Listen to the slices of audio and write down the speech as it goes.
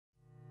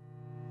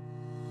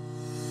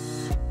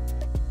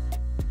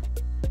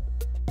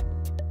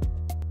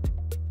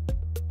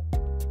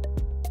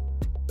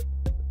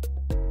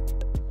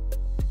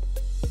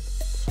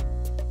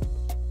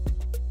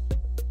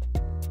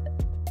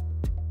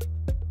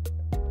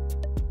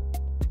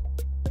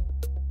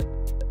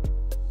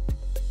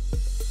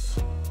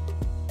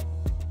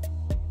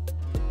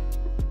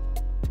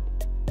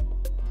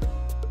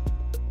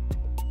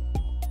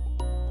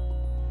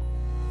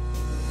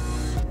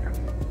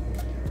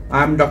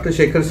I am Dr.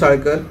 Shekhar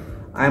Salkar.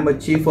 I am a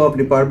Chief of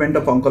Department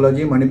of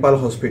Oncology, Manipal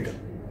Hospital,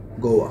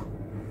 Goa.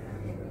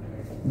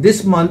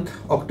 This month,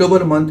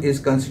 October month, is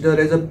considered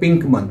as a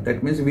pink month.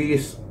 That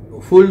means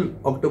full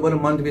October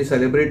month we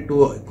celebrate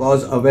to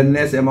cause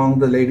awareness among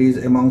the ladies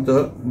among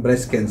the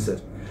breast cancer.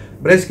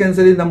 Breast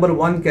cancer is number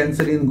one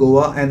cancer in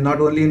Goa, and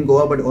not only in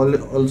Goa but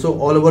also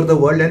all over the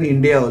world and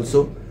India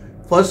also.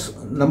 First,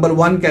 number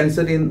one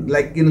cancer in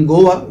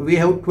Goa, we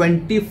have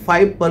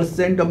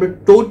 25% of the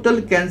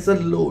total cancer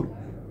load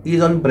is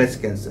on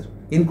breast cancer,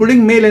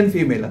 including male and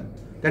female.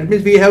 That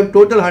means we have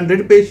total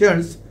 100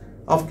 patients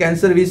of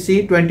cancer, we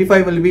see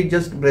 25 will be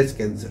just breast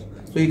cancer.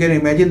 So you can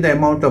imagine the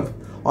amount of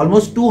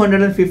almost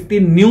 250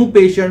 new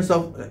patients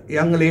of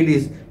young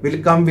ladies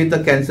will come with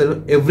the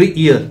cancer every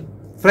year,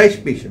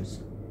 fresh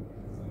patients.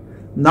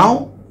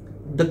 Now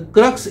the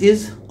crux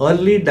is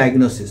early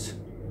diagnosis.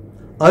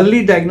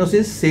 Early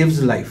diagnosis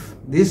saves life.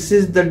 This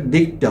is the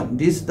dictum.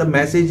 The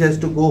message has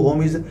to go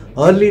home is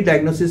early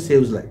diagnosis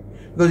saves life.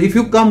 Because if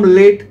you come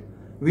late,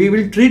 we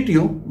will treat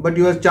you, but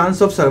your chance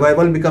of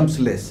survival becomes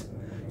less.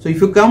 So if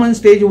you come on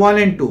stage 1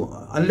 and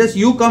 2, unless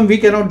you come, we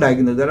cannot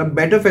diagnose. There are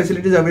better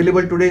facilities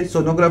available today,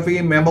 sonography,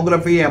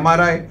 mammography,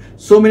 MRI,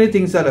 so many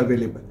things are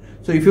available.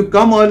 So if you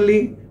come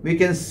early, we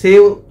can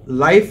save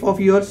life of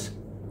yours,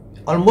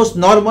 almost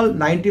normal,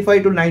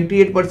 95 to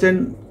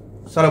 98%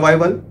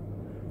 survival.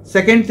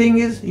 Second thing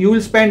is you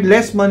will spend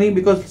less money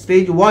because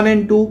stage 1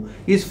 and 2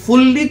 is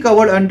fully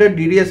covered under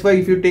DDSY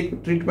if you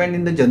take treatment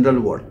in the general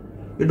ward.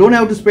 You don't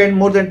have to spend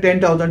more than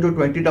 10,000 to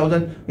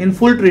 20,000 in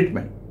full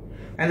treatment.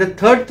 And the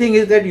third thing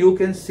is that you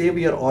can save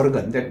your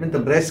organ. That means the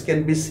breast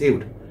can be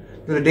saved.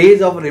 The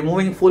days of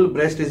removing full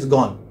breast is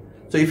gone.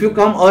 So if you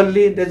come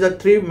early, there's a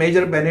 3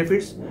 major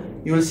benefits.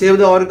 You will save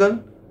the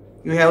organ,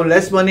 you have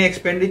less money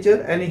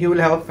expenditure, and you will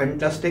have a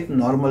fantastic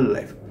normal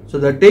life. So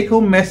the take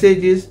home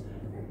message is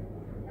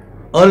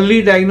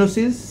early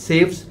diagnosis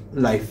saves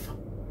life.